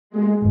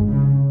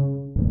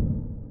I'm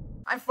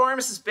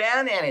Pharmacist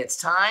Ben, and it's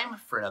time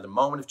for another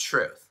moment of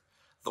truth.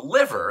 The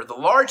liver, the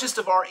largest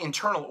of our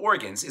internal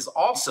organs, is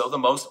also the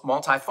most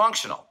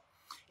multifunctional.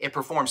 It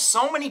performs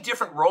so many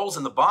different roles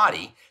in the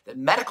body that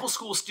medical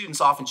school students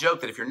often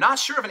joke that if you're not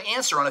sure of an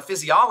answer on a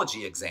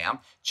physiology exam,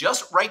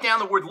 just write down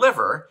the word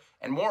liver,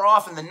 and more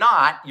often than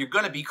not, you're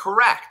going to be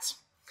correct.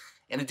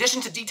 In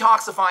addition to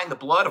detoxifying the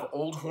blood of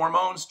old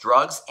hormones,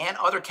 drugs, and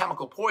other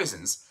chemical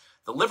poisons,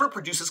 the liver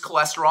produces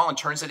cholesterol and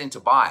turns it into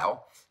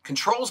bile,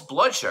 controls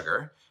blood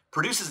sugar,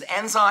 produces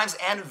enzymes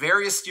and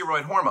various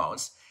steroid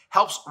hormones,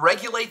 helps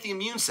regulate the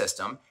immune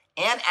system,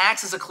 and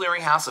acts as a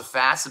clearinghouse of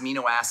fats,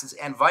 amino acids,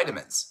 and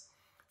vitamins.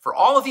 For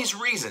all of these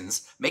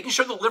reasons, making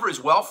sure the liver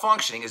is well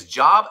functioning is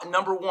job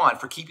number one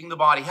for keeping the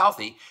body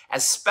healthy,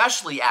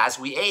 especially as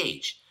we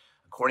age.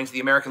 According to the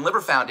American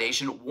Liver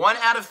Foundation, 1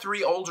 out of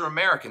 3 older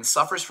Americans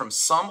suffers from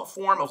some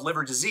form of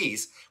liver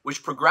disease,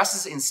 which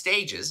progresses in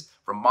stages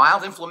from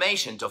mild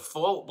inflammation to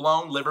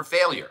full-blown liver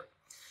failure.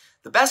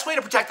 The best way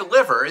to protect the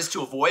liver is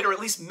to avoid or at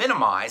least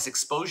minimize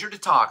exposure to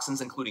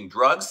toxins, including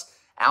drugs,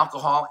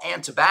 alcohol,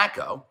 and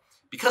tobacco.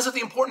 Because of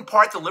the important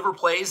part the liver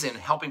plays in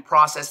helping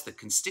process the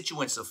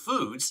constituents of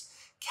foods,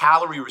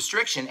 calorie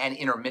restriction and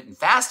intermittent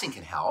fasting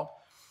can help.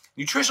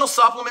 Nutritional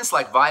supplements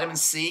like vitamin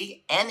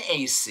C,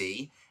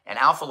 NAC, and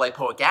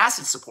alpha-lipoic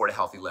acid support a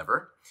healthy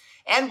liver.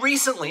 And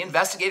recently,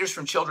 investigators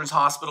from Children's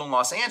Hospital in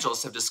Los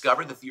Angeles have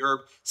discovered that the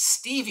herb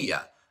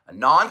stevia, a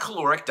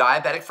non-caloric,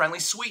 diabetic-friendly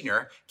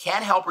sweetener,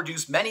 can help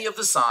reduce many of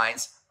the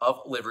signs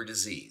of liver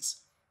disease.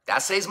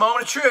 That's today's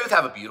moment of truth.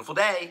 Have a beautiful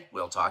day.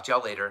 We'll talk to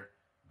y'all later.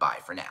 Bye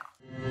for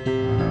now.